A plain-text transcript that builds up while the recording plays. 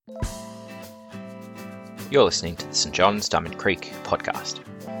You're listening to the St John's Diamond Creek podcast.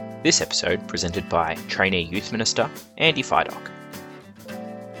 This episode presented by Trainee Youth Minister Andy Fidock.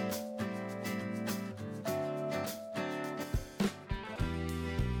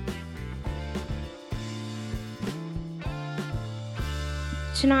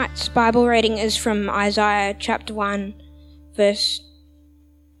 Tonight's Bible reading is from Isaiah chapter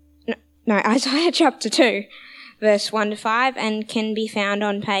 2, verse 1 to 5, and can be found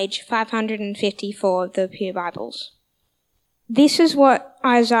on page 554 of the Pew Bibles. This is what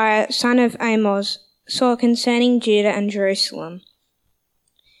Isaiah, son of Amos, saw concerning Judah and Jerusalem.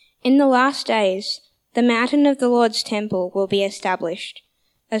 In the last days, the mountain of the Lord's temple will be established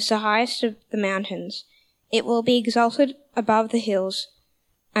as the highest of the mountains. It will be exalted above the hills,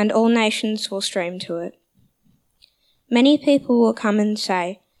 and all nations will stream to it. Many people will come and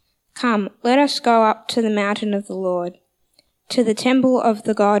say, "Come, let us go up to the mountain of the Lord, to the temple of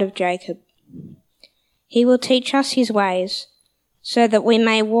the God of Jacob. He will teach us his ways, so that we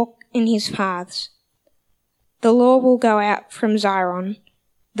may walk in his paths. The law will go out from Zion,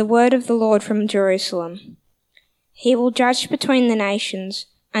 the word of the Lord from Jerusalem. He will judge between the nations,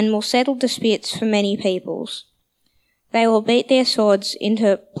 and will settle disputes for many peoples. They will beat their swords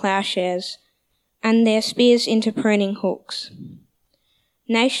into plowshares, and their spears into pruning hooks.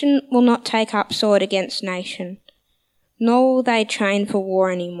 Nation will not take up sword against nation, nor will they train for war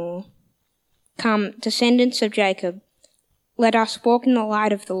any more. Come, descendants of Jacob, let us walk in the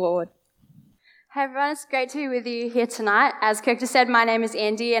light of the Lord." Hey everyone, it's great to be with you here tonight. As Kirk just said, my name is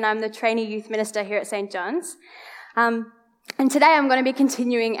Andy and I'm the Trainee Youth Minister here at St John's. And today I'm going to be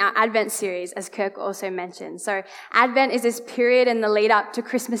continuing our Advent series, as Kirk also mentioned. So Advent is this period in the lead up to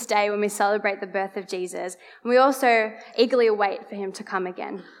Christmas Day when we celebrate the birth of Jesus. And we also eagerly await for him to come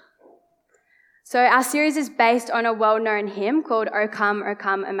again. So our series is based on a well-known hymn called O Come,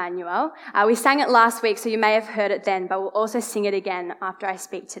 Emmanuel. We sang it last week, so you may have heard it then, but we'll also sing it again after I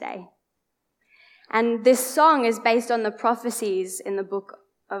speak today. And this song is based on the prophecies in the book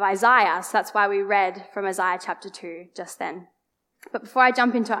of Isaiah, so that's why we read from Isaiah chapter 2 just then. But before I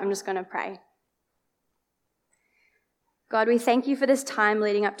jump into it, I'm just going to pray. God, we thank you for this time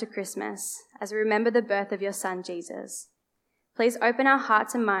leading up to Christmas as we remember the birth of your son, Jesus. Please open our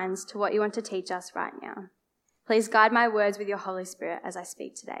hearts and minds to what you want to teach us right now. Please guide my words with your Holy Spirit as I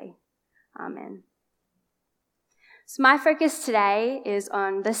speak today. Amen. So my focus today is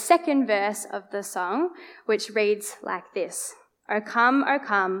on the second verse of the song, which reads like this. O come,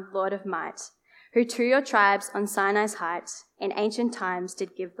 Lord of might, who to your tribes on Sinai's height in ancient times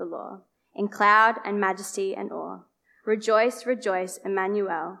did give the law, in cloud and majesty and awe. Rejoice, rejoice,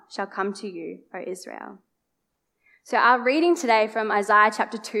 Emmanuel shall come to you, O Israel. So our reading today from Isaiah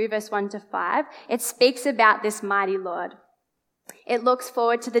chapter 2, verse 1 to 5, it speaks about this mighty Lord. It looks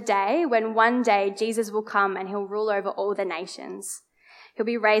forward to the day when one day Jesus will come and he'll rule over all the nations. He'll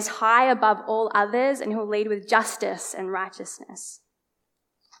be raised high above all others and he'll lead with justice and righteousness.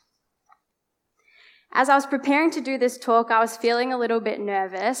 As I was preparing to do this talk, I was feeling a little bit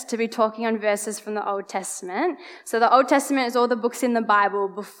nervous to be talking on verses from the Old Testament. So the Old Testament is all the books in the Bible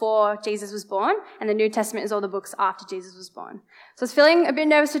before Jesus was born, and the New Testament is all the books after Jesus was born. So I was feeling a bit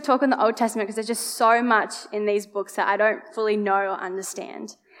nervous to talk on the Old Testament because there's just so much in these books that I don't fully know or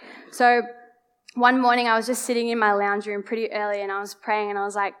understand. So one morning I was just sitting in my lounge room pretty early and I was praying and I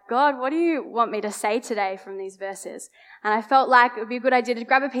was like, God, what do you want me to say today from these verses? And I felt like it would be a good idea to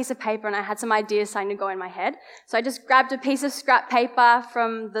grab a piece of paper, and I had some ideas starting to go in my head. So I just grabbed a piece of scrap paper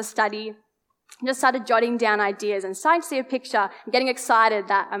from the study and just started jotting down ideas and starting to see a picture and getting excited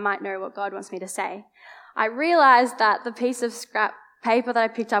that I might know what God wants me to say. I realized that the piece of scrap paper that I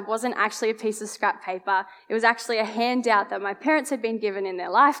picked up wasn't actually a piece of scrap paper. It was actually a handout that my parents had been given in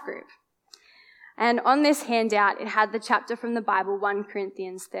their life group. And on this handout, it had the chapter from the Bible, 1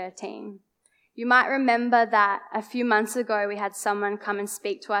 Corinthians 13. You might remember that a few months ago, we had someone come and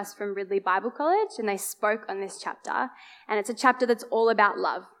speak to us from Ridley Bible College, and they spoke on this chapter. And it's a chapter that's all about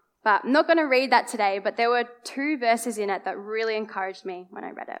love. But I'm not going to read that today, but there were 2 verses in it that really encouraged me when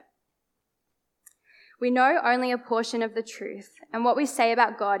I read it. We know only a portion of the truth, and what we say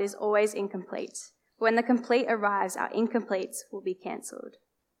about God is always incomplete. When the complete arrives, our incompletes will be cancelled.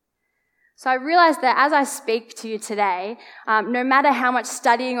 So I realized that as I speak to you today, no matter how much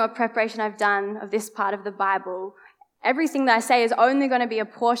studying or preparation I've done of this part of the Bible, everything that I say is only going to be a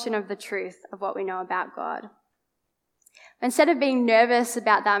portion of the truth of what we know about God. Instead of being nervous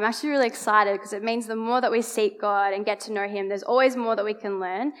about that, I'm actually really excited because it means the more that we seek God and get to know him, there's always more that we can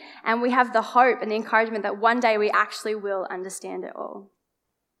learn, and we have the hope and the encouragement that one day we actually will understand it all.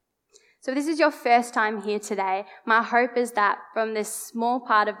 So if this is your first time here today, my hope is that from this small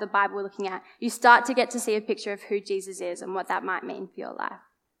part of the Bible we're looking at, you start to get to see a picture of who Jesus is and what that might mean for your life.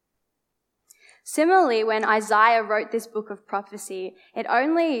 Similarly, when Isaiah wrote this book of prophecy, it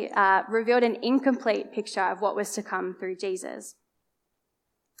only revealed an incomplete picture of what was to come through Jesus.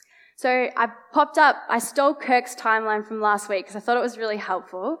 So I stole Kirk's timeline from last week because I thought it was really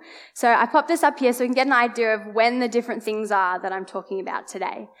helpful. So I popped this up here so we can get an idea of when the different things are that I'm talking about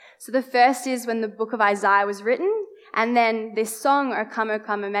today. So the first is when the book of Isaiah was written, and then this song, O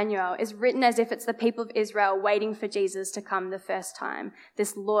Come, Emmanuel, is written as if it's the people of Israel waiting for Jesus to come the first time,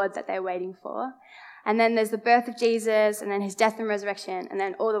 this Lord that they're waiting for. And then there's the birth of Jesus, and then his death and resurrection, and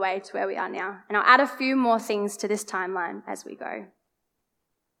then all the way to where we are now. And I'll add a few more things to this timeline as we go.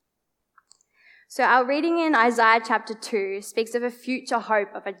 So our reading in Isaiah chapter 2 speaks of a future hope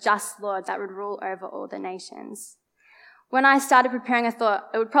of a just Lord that would rule over all the nations. When I started preparing, I thought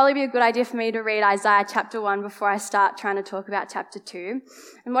it would probably be a good idea for me to read Isaiah chapter 1 before I start trying to talk about chapter 2.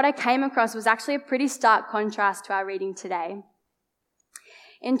 And what I came across was actually a pretty stark contrast to our reading today.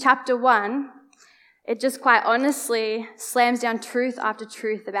 In chapter 1, it just quite honestly slams down truth after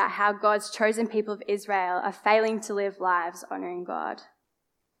truth about how God's chosen people of Israel are failing to live lives honoring God.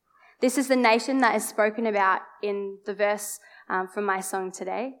 This is the nation that is spoken about in the verse from my song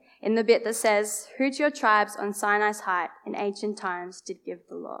today, in the bit that says, "Who to your tribes on Sinai's height in ancient times did give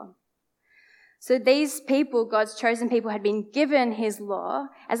the law." So these people, God's chosen people, had been given his law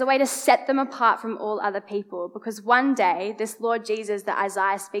as a way to set them apart from all other people, because one day this Lord Jesus that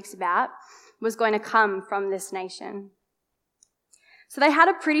Isaiah speaks about was going to come from this nation. So they had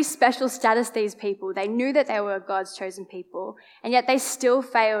a pretty special status, these people. They knew that they were God's chosen people, and yet they still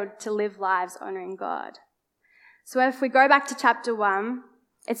failed to live lives honoring God. So if we go back to chapter 1,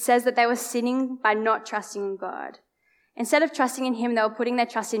 it says that they were sinning by not trusting in God. Instead of trusting in him, they were putting their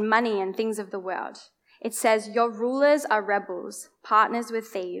trust in money and things of the world. It says, "Your rulers are rebels, partners with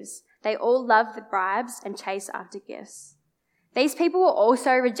thieves. They all love the bribes and chase after gifts." These people were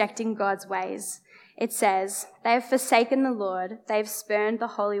also rejecting God's ways. It says, "They have forsaken the Lord, they have spurned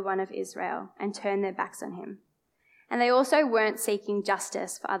the Holy One of Israel and turned their backs on him." And they also weren't seeking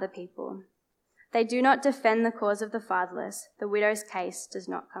justice for other people. They do not defend the cause of the fatherless. The widow's case does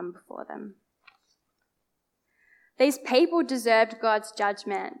not come before them. These people deserved God's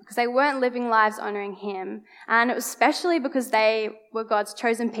judgment because they weren't living lives honoring him, and it was especially because they were God's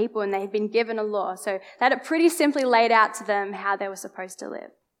chosen people and they had been given a law, so they had it pretty simply laid out to them how they were supposed to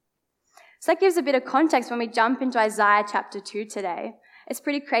live. So that gives a bit of context when we jump into Isaiah chapter 2 today. It's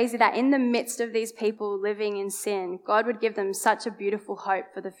pretty crazy that in the midst of these people living in sin, God would give them such a beautiful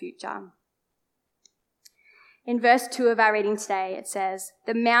hope for the future. In verse 2 of our reading today, it says,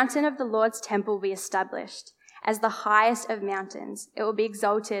 "The mountain of the Lord's temple will be established as the highest of mountains. It will be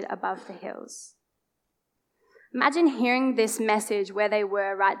exalted above the hills." Imagine hearing this message where they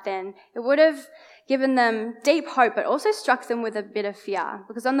were right then. It would have given them deep hope, but also struck them with a bit of fear.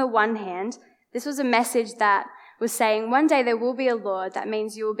 Because on the one hand, this was a message that was saying one day there will be a Lord. That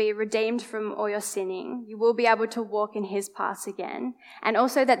means you will be redeemed from all your sinning. You will be able to walk in his paths again. And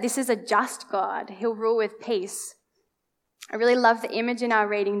also that this is a just God. He'll rule with peace. I really love the image in our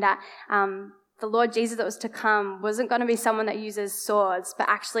reading that the Lord Jesus that was to come wasn't going to be someone that uses swords, but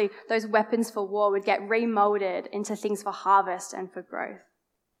actually those weapons for war would get remolded into things for harvest and for growth.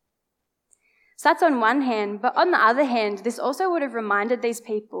 So that's on one hand, but on the other hand, this also would have reminded these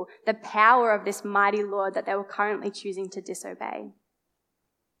people the power of this mighty Lord that they were currently choosing to disobey.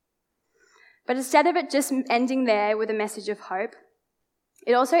 But instead of it just ending there with a message of hope,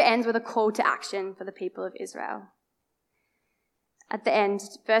 it also ends with a call to action for the people of Israel. At the end,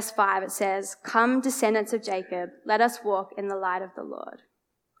 verse 5, it says, "Come, descendants of Jacob, let us walk in the light of the Lord."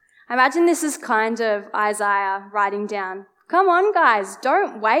 I imagine this is kind of Isaiah writing down, come on guys,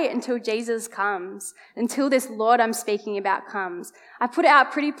 don't wait until Jesus comes, until this Lord I'm speaking about comes. I put it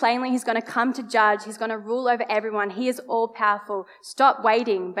out pretty plainly, he's going to come to judge, he's going to rule over everyone, he is all powerful. Stop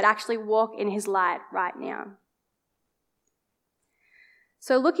waiting, but actually walk in his light right now.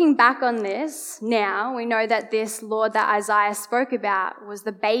 So looking back on this, now we know that this Lord that Isaiah spoke about was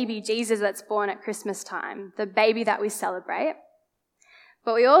the baby Jesus that's born at Christmas time, the baby that we celebrate.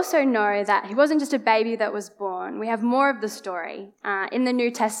 But we also know that he wasn't just a baby that was born. We have more of the story. In the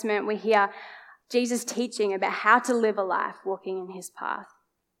New Testament, we hear Jesus teaching about how to live a life walking in his path.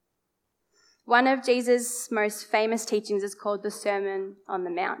 One of Jesus' most famous teachings is called the Sermon on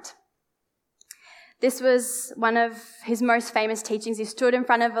the Mount. This was one of his most famous teachings. He stood in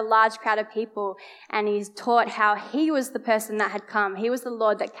front of a large crowd of people and he taught how he was the person that had come. He was the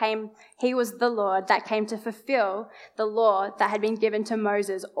Lord that came to fulfill the law that had been given to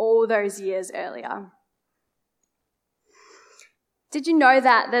Moses all those years earlier. Did you know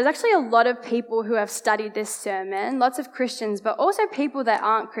that there's actually a lot of people who have studied this sermon, lots of Christians, but also people that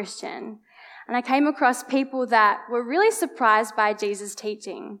aren't Christian. And I came across people that were really surprised by Jesus'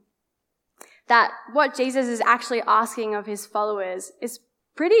 teaching. That what Jesus is actually asking of his followers is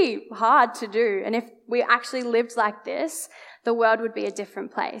pretty hard to do. And if we actually lived like this, the world would be a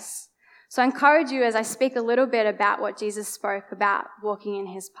different place. So I encourage you, as I speak a little bit about what Jesus spoke about walking in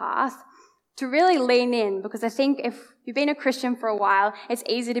his path, to really lean in, because I think if you've been a Christian for a while, it's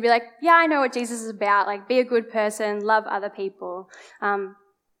easy to be like, yeah, I know what Jesus is about, like be a good person, love other people. But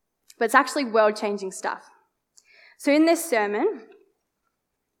it's actually world-changing stuff. So in this sermon,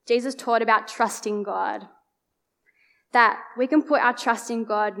 Jesus taught about trusting God, that we can put our trust in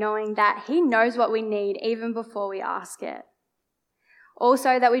God knowing that he knows what we need even before we ask it.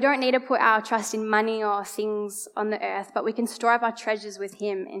 Also, that we don't need to put our trust in money or things on the earth, but we can store up our treasures with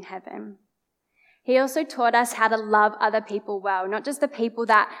him in heaven. He also taught us how to love other people well, not just the people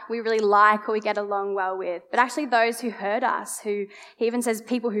that we really like or we get along well with, but actually those who hurt us, he even says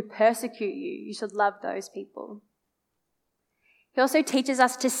people who persecute you should love those people. He also teaches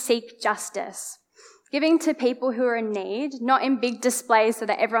us to seek justice, giving to people who are in need, not in big displays so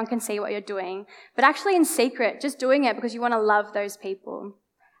that everyone can see what you're doing, but actually in secret, just doing it because you want to love those people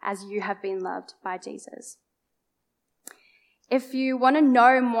as you have been loved by Jesus. If you want to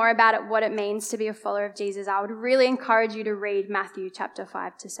know more about it, what it means to be a follower of Jesus, I would really encourage you to read Matthew chapter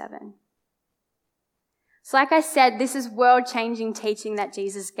 5-7. So like I said, this is world-changing teaching that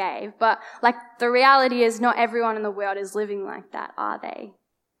Jesus gave, but the reality is not everyone in the world is living like that, are they?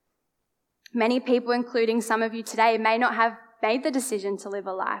 Many people, including some of you today, may not have made the decision to live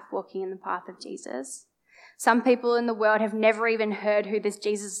a life walking in the path of Jesus. Some people in the world have never even heard who this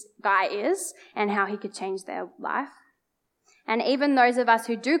Jesus guy is and how he could change their life. And even those of us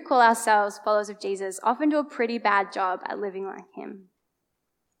who do call ourselves followers of Jesus often do a pretty bad job at living like him.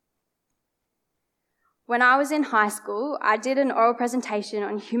 When I was in high school, I did an oral presentation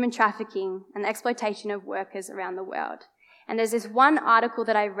on human trafficking and the exploitation of workers around the world. And there's this one article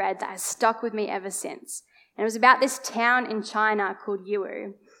that I read that has stuck with me ever since. And it was about this town in China called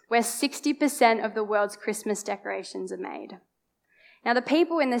Yiwu, where 60% of the world's Christmas decorations are made. Now, the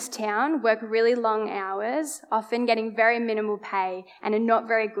people in this town work really long hours, often getting very minimal pay and in not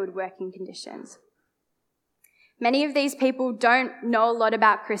very good working conditions. Many of these people don't know a lot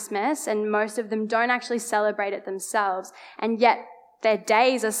about Christmas, and most of them don't actually celebrate it themselves, and yet their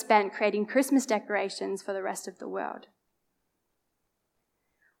days are spent creating Christmas decorations for the rest of the world.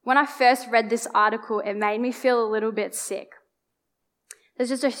 When I first read this article, it made me feel a little bit sick.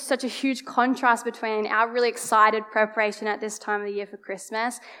 There's just such a huge contrast between our really excited preparation at this time of the year for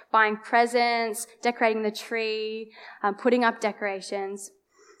Christmas, buying presents, decorating the tree, putting up decorations,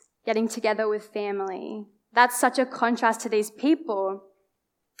 getting together with family. That's such a contrast to these people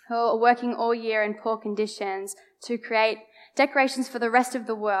who are working all year in poor conditions to create decorations for the rest of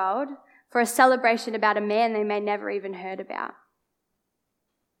the world for a celebration about a man they may never even heard about.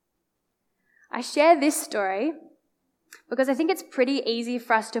 I share this story because I think it's pretty easy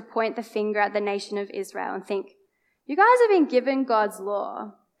for us to point the finger at the nation of Israel and think, you guys have been given God's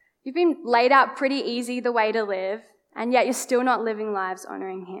law. You've been laid out pretty easy the way to live, and yet you're still not living lives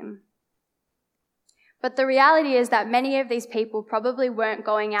honoring him. But the reality is that many of these people probably weren't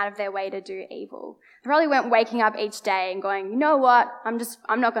going out of their way to do evil. They probably weren't waking up each day and going, you know what,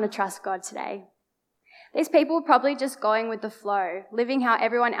 I'm not going to trust God today. These people were probably just going with the flow, living how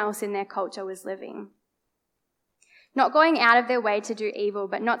everyone else in their culture was living. Not going out of their way to do evil,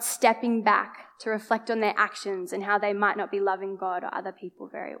 but not stepping back to reflect on their actions and how they might not be loving God or other people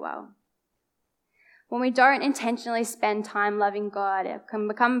very well. When we don't intentionally spend time loving God, it can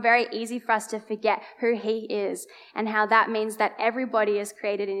become very easy for us to forget who he is and how that means that everybody is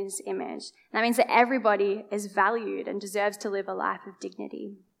created in his image. That means that everybody is valued and deserves to live a life of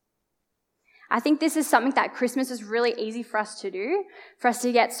dignity. I think this is something that Christmas is really easy for us to do, for us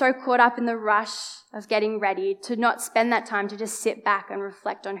to get so caught up in the rush of getting ready, to not spend that time to just sit back and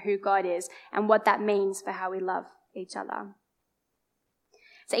reflect on who God is and what that means for how we love each other.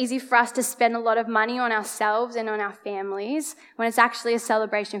 It's easy for us to spend a lot of money on ourselves and on our families when it's actually a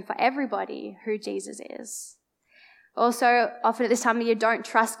celebration for everybody who Jesus is. Also, often at this time of year, don't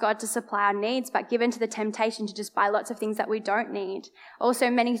trust God to supply our needs, but give in to the temptation to just buy lots of things that we don't need. Also,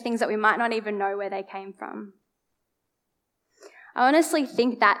 many things that we might not even know where they came from. I honestly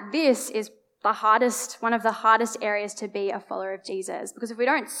think that this is one of the hardest areas to be a follower of Jesus, because if we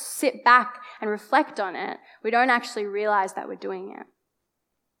don't sit back and reflect on it, we don't actually realize that we're doing it.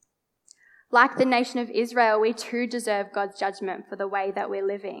 Like the nation of Israel, we too deserve God's judgment for the way that we're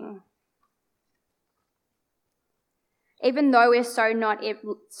living. Even though we're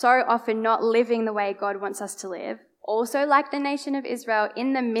so often not living the way God wants us to live, also like the nation of Israel,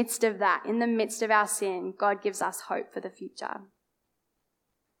 in the midst of that, in the midst of our sin, God gives us hope for the future.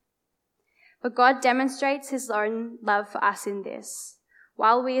 But God demonstrates his own love for us in this.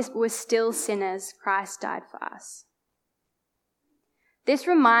 While we were still sinners, Christ died for us. This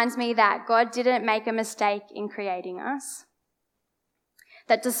reminds me that God didn't make a mistake in creating us.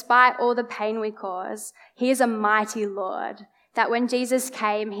 That despite all the pain we cause, he is a mighty Lord. That when Jesus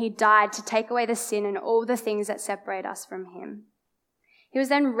came, he died to take away the sin and all the things that separate us from him. He was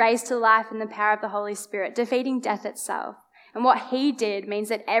then raised to life in the power of the Holy Spirit, defeating death itself. And what he did means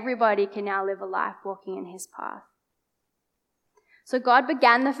that everybody can now live a life walking in his path. So God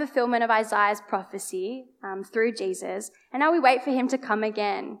began the fulfillment of Isaiah's prophecy through Jesus, and now we wait for him to come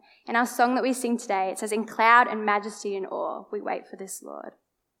again. In our song that we sing today, it says, "In cloud and majesty and awe, we wait for this Lord."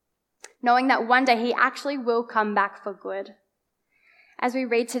 Knowing that one day he actually will come back for good. As we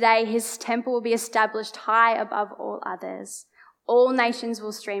read today, his temple will be established high above all others. All nations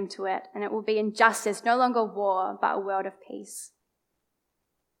will stream to it, and it will be in justice, no longer war, but a world of peace.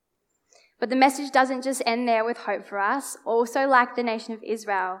 But the message doesn't just end there with hope for us. Also, like the nation of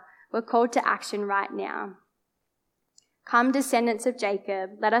Israel, we're called to action right now. Come, descendants of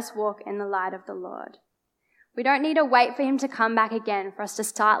Jacob, let us walk in the light of the Lord. We don't need to wait for him to come back again for us to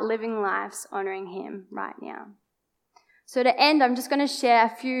start living lives honoring him right now. So to end, I'm just going to share a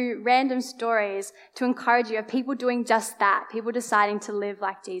few random stories to encourage you of people doing just that, people deciding to live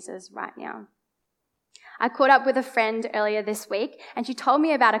like Jesus right now. I caught up with a friend earlier this week, and she told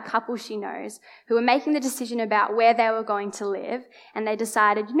me about a couple she knows who were making the decision about where they were going to live, and they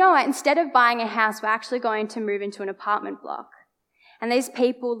decided, you know what, instead of buying a house, we're actually going to move into an apartment block. And these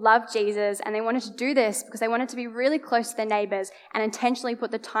people loved Jesus, and they wanted to do this because they wanted to be really close to their neighbours and intentionally put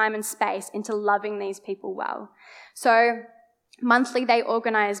the time and space into loving these people well. So monthly they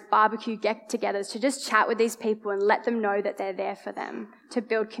organise barbecue get-togethers to just chat with these people and let them know that they're there for them, to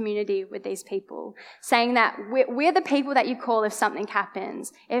build community with these people, saying that we're the people that you call if something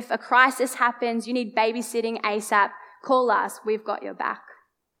happens. If a crisis happens, you need babysitting ASAP, call us, we've got your back.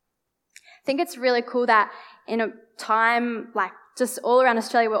 I think it's really cool that in a time like just all around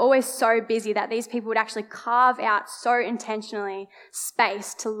Australia, we're always so busy that these people would actually carve out so intentionally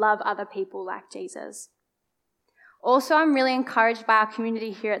space to love other people like Jesus. Also, I'm really encouraged by our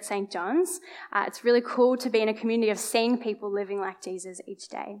community here at St. John's. It's really cool to be in a community of seeing people living like Jesus each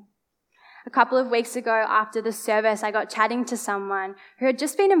day. A couple of weeks ago after the service, I got chatting to someone who had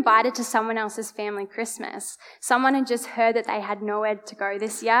just been invited to someone else's family Christmas. Someone had just heard that they had nowhere to go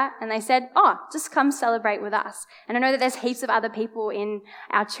this year, and they said, just come celebrate with us. And I know that there's heaps of other people in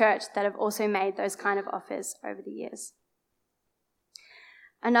our church that have also made those kind of offers over the years.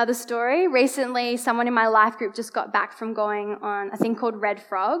 Another story, recently someone in my life group just got back from going on a thing called Red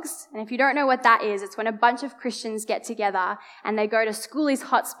Frogs. And if you don't know what that is, it's when a bunch of Christians get together and they go to schoolies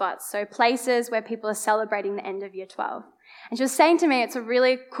hotspots, so places where people are celebrating the end of year 12. And she was saying to me it's a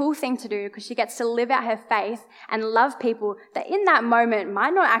really cool thing to do because she gets to live out her faith and love people that in that moment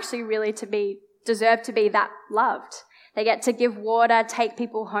might not actually really deserve to be that loved. They get to give water, take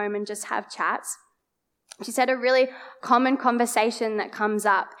people home and just have chats. She said a really common conversation that comes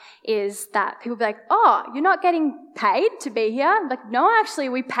up is that people be like, you're not getting paid to be here? Like, no, actually,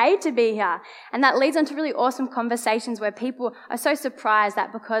 we paid to be here. And that leads on to really awesome conversations where people are so surprised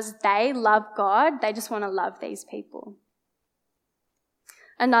that because they love God, they just want to love these people.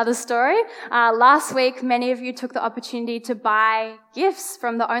 Another story, last week, many of you took the opportunity to buy gifts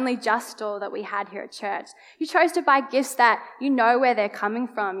from the Only Just store that we had here at church. You chose to buy gifts that you know where they're coming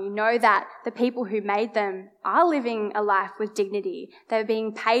from. You know that the people who made them are living a life with dignity. They're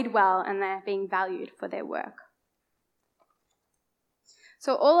being paid well and they're being valued for their work.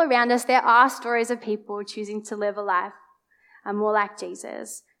 So all around us, there are stories of people choosing to live a life more like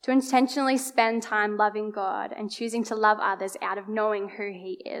Jesus, to intentionally spend time loving God and choosing to love others out of knowing who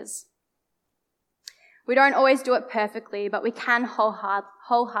he is. We don't always do it perfectly, but we can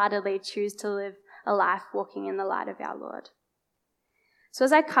wholeheartedly choose to live a life walking in the light of our Lord. So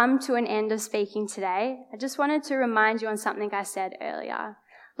as I come to an end of speaking today, I just wanted to remind you on something I said earlier.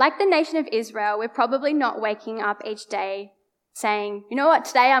 Like the nation of Israel, we're probably not waking up each day saying, you know what,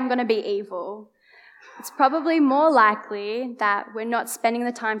 today I'm going to be evil. It's probably more likely that we're not spending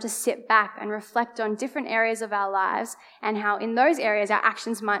the time to sit back and reflect on different areas of our lives and how in those areas our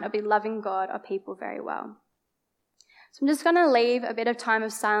actions might not be loving God or people very well. So I'm just going to leave a bit of time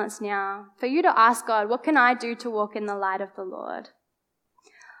of silence now for you to ask God, what can I do to walk in the light of the Lord?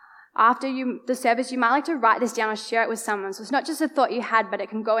 After the service, you might like to write this down or share it with someone. So it's not just a thought you had, but it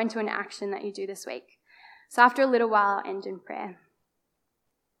can go into an action that you do this week. So after a little while, I'll end in prayer.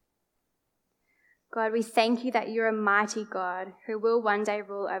 God, we thank you that you're a mighty God who will one day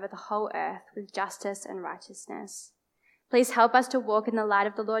rule over the whole earth with justice and righteousness. Please help us to walk in the light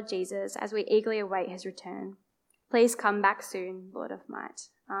of the Lord Jesus as we eagerly await his return. Please come back soon, Lord of might.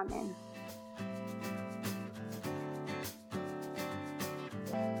 Amen.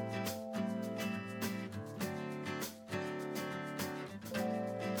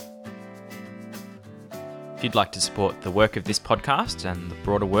 If you'd like to support the work of this podcast and the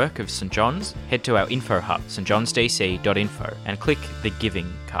broader work of St John's, head to our info hub, stjohnsdc.info, and click the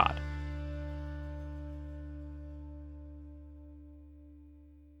Giving card.